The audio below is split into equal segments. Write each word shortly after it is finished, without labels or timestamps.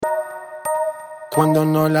Cuando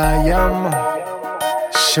no la llamo,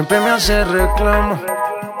 siempre me hace reclamo.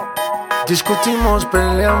 Discutimos,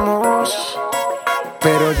 peleamos,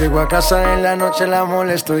 pero llego a casa en la noche, la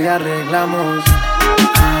molesto y arreglamos.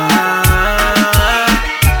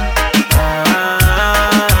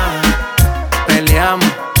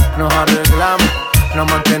 Peleamos, nos arreglamos,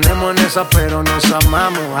 nos mantenemos en esa, pero nos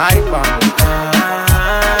amamos. Ahí vamos.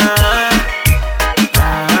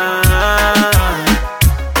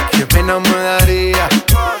 Qué pena me daría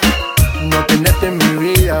no tenerte en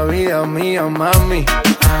mi vida, vida mía, mami.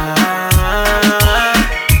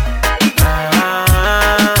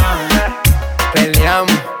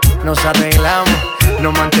 Peleamos, nos arreglamos,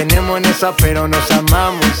 nos mantenemos en esa, pero nos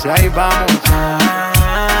amamos. Ahí vamos.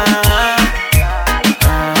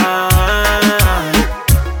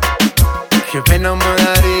 Qué pena me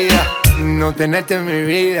daría no tenerte en mi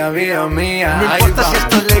vida, vida mía. No importa si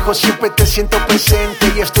estás lejos, siempre te siento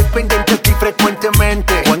presente y estoy pendiente de ti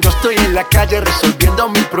frecuentemente. Cuando estoy en la calle resolviendo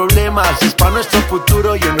mis problemas, es para nuestro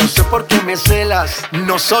futuro, yo no sé por qué me celas.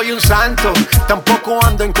 No soy un santo, tampoco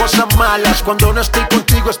ando en cosas malas. Cuando no estoy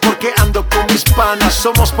contigo es porque ando con mis panas.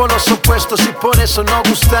 Somos polos opuestos y por eso nos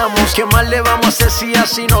gustamos. ¿Qué más le vamos a hacer si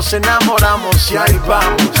así nos enamoramos? Y ahí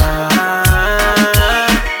vamos.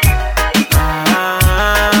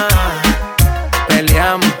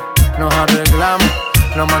 Nos arreglamos,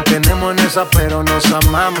 nos mantenemos en esa, pero nos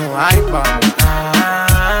amamos. Ahí vamos.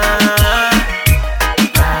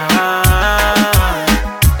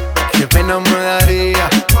 Qué pena me daría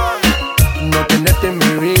no tenerte en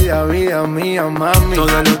mi vida, vida mía, mami.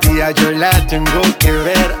 Todos los días yo la tengo que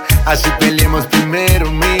ver, así peleemos primero,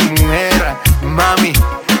 mi mujer. Mami,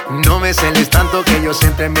 no me celes tanto que yo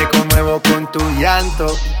siempre me conmuevo con tu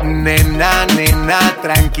llanto. Nena, nena,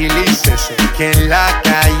 tranquilícese, que en la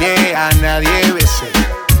calle a nadie bese.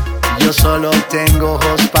 Yo solo tengo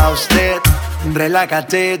ojos pa' usted.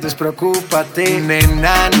 Relájate, despreocúpate.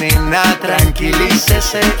 Nena, nena,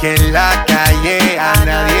 tranquilícese, que en la calle a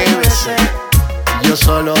nadie bese. Yo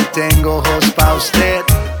solo tengo ojos pa' usted.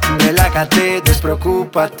 Relájate,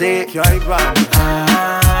 despreocúpate. Que ahí vamos.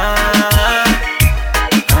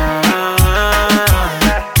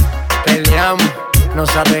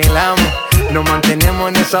 Nos arreglamos, nos mantenemos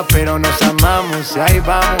en esa, pero nos amamos. Y ahí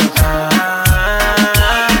vamos.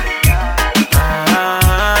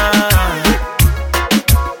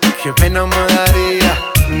 Qué pena me daría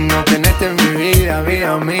no tenerte en mi vida,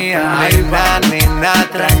 vida mía. Nena, nena,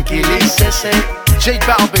 tranquilícese. J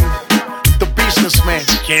Balvin, the businessman.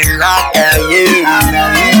 Que en la calle a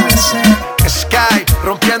nadie bese. Sky,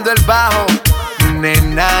 rompiendo el bajo.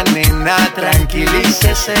 Nena, nena,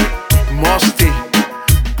 tranquilícese. Mosty,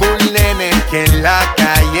 Bull Nene, que en la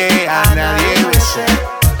calle a nadie bese.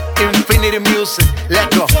 Infinity Music,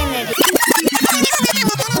 let's go.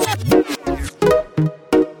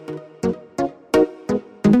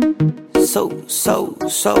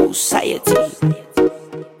 Society.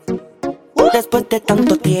 Después de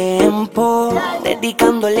tanto tiempo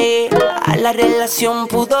dedicándole a la relación,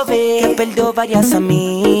 pudo ver que perdió varias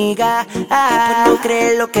amigas. Pues no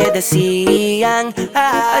cree lo que decían.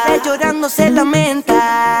 Ahora llorando se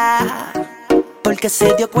lamenta porque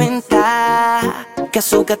se dio cuenta que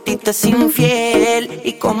su gatito es infiel.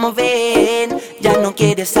 Y como ven, ya no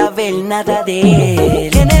quiere saber nada de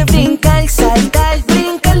él. Quiere brincar, saltar,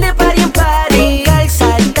 brincar de party en party. Brincar,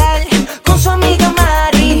 saltar con su amiga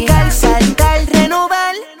Mari. Brincar, saltar,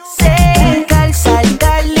 renovar. Brincar,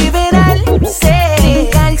 saltar, liberar.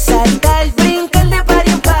 Brincar, saltar, brincar de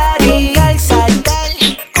party en party. Brincar, saltar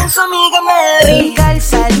con su amiga Mari. Brincar,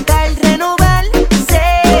 saltar, renovar.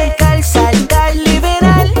 Brincar, saltar,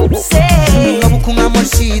 liberar. No busca un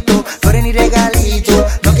amorcito, flores ni regalito.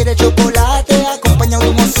 No quiere chocolate, acompañado de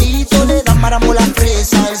un osito. Le dan maramo la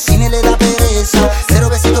fresa, el cine le da pereza. Cero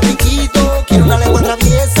besito piquito, quiere una lengua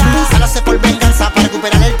traviesa. Sal hace por venganza, para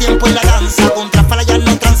recuperar el tiempo en la danza. Contra fala ya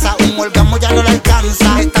no tranza, un orgasmo ya no le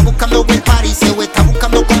alcanza. Está buscando buen party, o está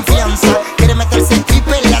buscando confianza. Quiere meterse en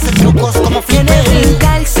triple, le hace trucos como flipper.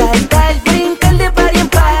 Brincar, saltar, brincar de party en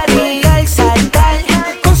party. Brincar, saltar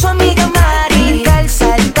con su amiga Mari. Brincar,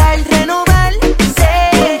 saltar, renovar.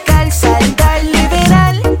 Brincar, saltar,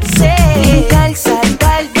 liberar. Brincar,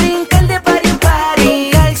 saltar, brincar de party en party.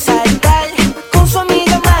 Brincar, saltar con su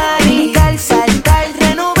amiga Mari. Brincar, saltar,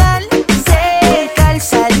 renovar. Brincar,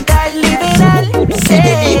 saltar, liberar.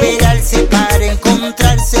 Quiere liberarse para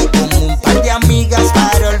encontrarse con un par de amigas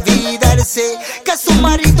para olvidarse que a su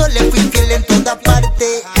marido le fue infiel en toda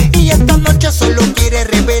parte. Y esta noche solo quiere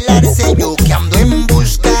revelarse. Yo que ando en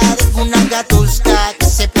busca de una gatusca que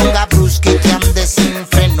se ponga brusca y que ande sin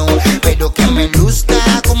freno, pero que me luzca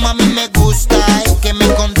como a mí me gusta y que me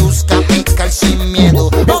conduzca a pecar sin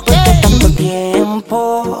mundo. Después de tanto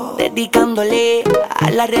tiempo dedicándole a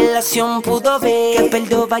la relación, pudo ver que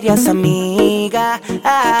perdió varias amigas por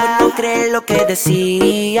no creer lo que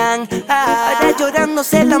decían. Ahora llorando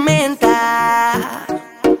se lamenta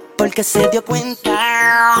porque se dio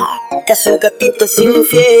cuenta que su gatito es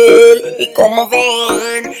infiel. Y como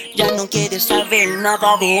ven, ya no quiere saber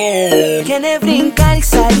nada de él. Quiere brincar,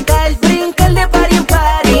 saltar, brincar de party en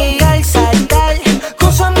party. Brincar, saltar,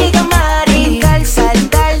 con su amiga Mari. Brincar,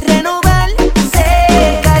 saltar, renovarse.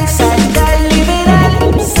 Brincar, saltar,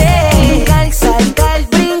 liberarse. Brincar, saltar,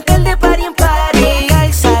 brincar de party en party.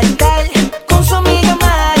 Brincar, saltar, con su amiga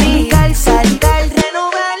Mari. Brincar, saltar,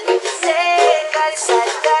 renovarse. Brincar,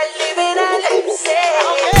 saltar, liberarse.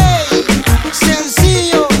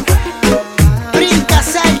 Sencillo, brinca,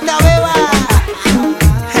 salta, beba.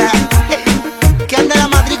 Que anda la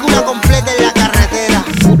matrícula completa en la carretera.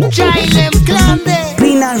 Jailen Grande,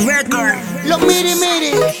 los miri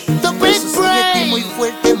miri, the big brain.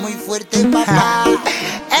 Muy fuerte, papá.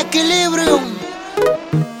 Equilibrium.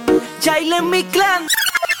 Jailen mi clan.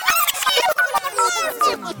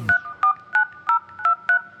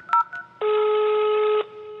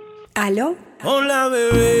 ¿Aló? Hola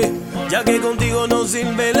bebé, ya que contigo no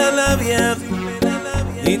sirve la labia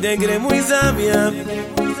y te crees muy sabia,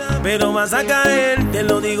 pero vas a caer, te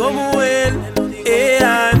lo digo mujer.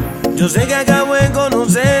 Yo sé que acabo de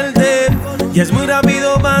conocerte y es muy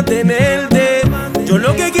rápido para tenerte. Yo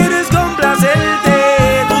lo que quiero es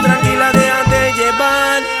complacerte, tú tranquila déjate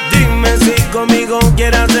llevar. Dime si conmigo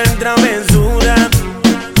quieres hacer travesura,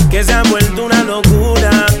 que se ha vuelto una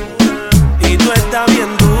locura y tú estás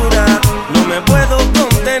bien dura. No me puedo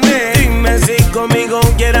contener. Dime si conmigo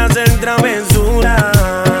quieres hacer travesura,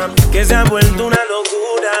 que se ha vuelto una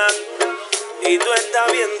locura y tú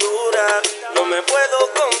estás bien dura. No me puedo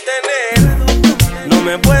contener. No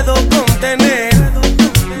me puedo contener.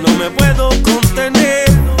 No me puedo contener.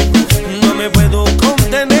 No me puedo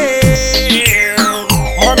contener.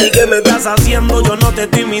 Mami, ¿qué me estás haciendo? Yo no te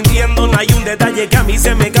estoy mintiendo. No hay un detalle que a mí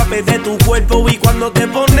se me escape de tu cuerpo. Y cuando te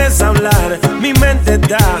pones a hablar, mi mente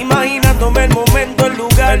está imaginándome el momento, el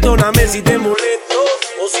lugar. Perdóname si te molesto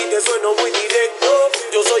o si te sueno muy directo.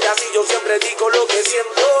 Yo soy así, yo siempre digo lo que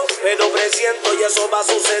siento, pero presiento y eso va a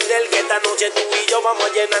suceder, que esta noche tú y yo vamos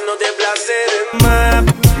a llenarnos de placer. Ma,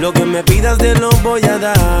 lo que me pidas te lo voy a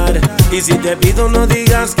dar, y si te pido no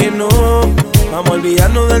digas que no. Vamos a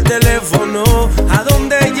olvidarnos del teléfono. ¿A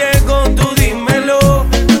dónde llego? Tú dímelo.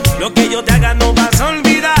 Lo que yo te haga no vas a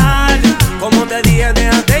olvidar. Como te dije,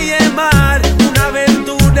 déjate llevar. Una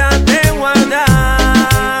aventura te voy a dar.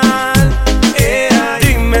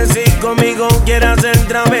 Dime si conmigo quieres hacer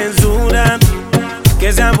travesura,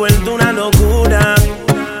 que se ha vuelto una locura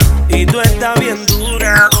y tú estás bien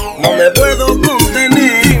dura. No me puedo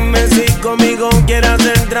contener. Dime si conmigo quieres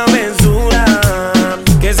hacer travesura,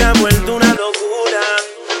 que se ha vuelto una locura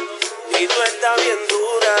y tú estás bien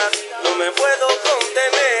dura. No me puedo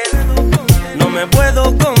contener. No me puedo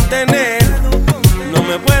contener. No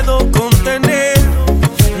me puedo contener.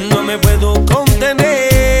 No me puedo contener.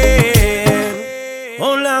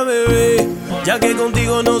 Hola bebé, ya que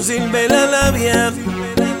contigo no sirve la labia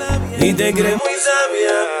y te crees muy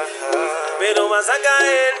sabia, pero vas a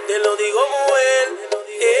caer, te lo digo mujer.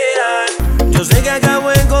 Yo sé que acabo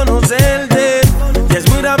de conocerte y es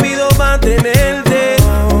muy rápido para tenerte.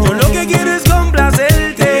 Yo lo que quiero es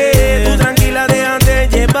complacerte, tú tranquila déjate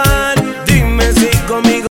llevar. Dime si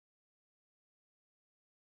conmigo.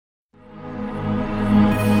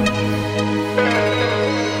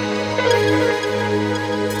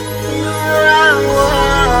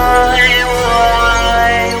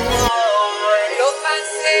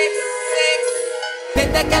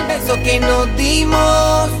 Desde aquel beso que nos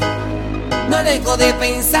dimos, no dejo de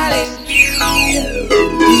pensar en ti.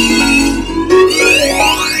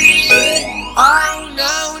 Oh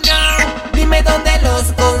no, no, dime dónde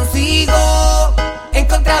los consigo. He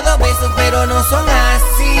encontrado besos pero no son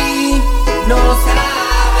así, no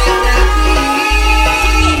saben a ti.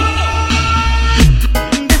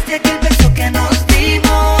 Desde aquel beso que nos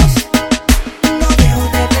dimos, no dejo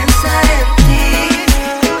de pensar en ti.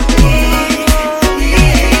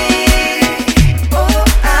 Oh,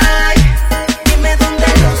 ay, dime dónde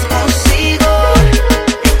los consigo.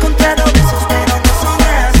 He encontrado besos pero no son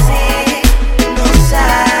así, no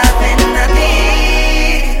saben a ti.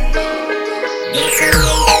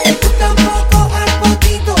 Tú tampoco has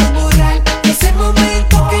podido morir.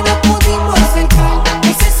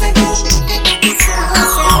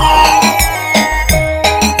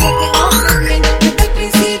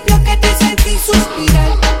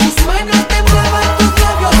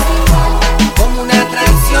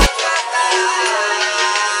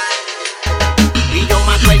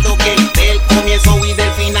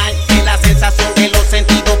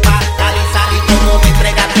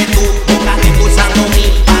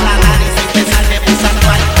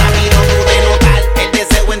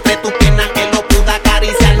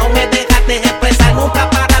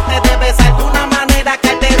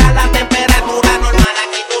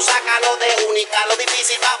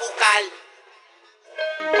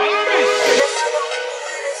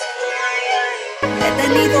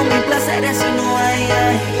 tenido mil placeres y no hay.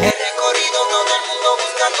 He recorrido todo el mundo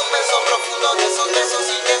buscando un beso profundo de esos besos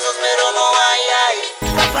intensos, pero no hay.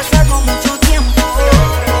 Ha pasado mucho tiempo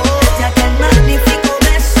desde aquel magnífico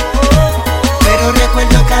beso, pero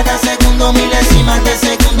recuerdo cada segundo, milésimas de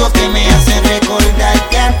segundo que me hacen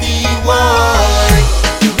recordarte a ti, boy.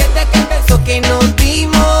 Desde aquel beso que nos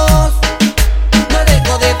dimos, no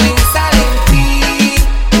dejo de pensar en ti.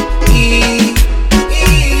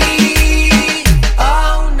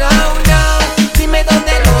 Oh no, no, dime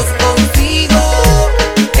dónde los consigo.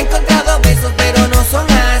 He encontrado besos pero no son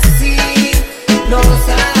así, no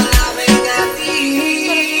saben a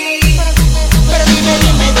ti. Pero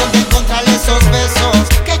dime dónde encontrar esos besos,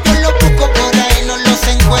 que yo los busco por ahí, no los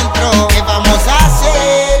encuentro. ¿Qué vamos a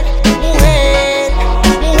hacer, mujer,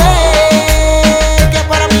 mujer? Que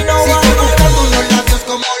para mí no va. Sigo buscando unos labios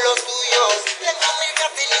como los tuyos. Tengo mil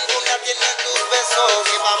gatas y ninguna tiene tus besos.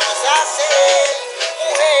 ¿Qué vamos a hacer,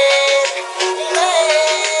 mujer, mujer?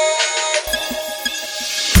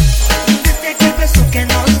 desde aquel beso que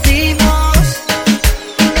nos dimos,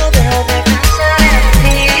 no dejo de pensar en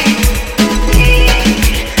ti.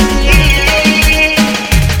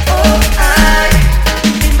 Oh, ay,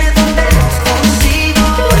 dime dónde los consigo.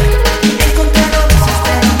 He encontrado besos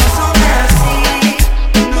pero no son así,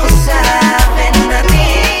 no saben a ti.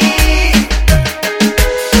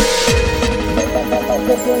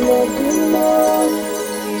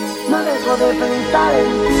 No dejo de pensar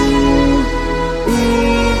en ti.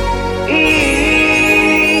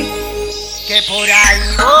 Que por ahí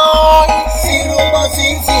voy, sin rumbo,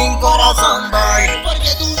 sin corazón.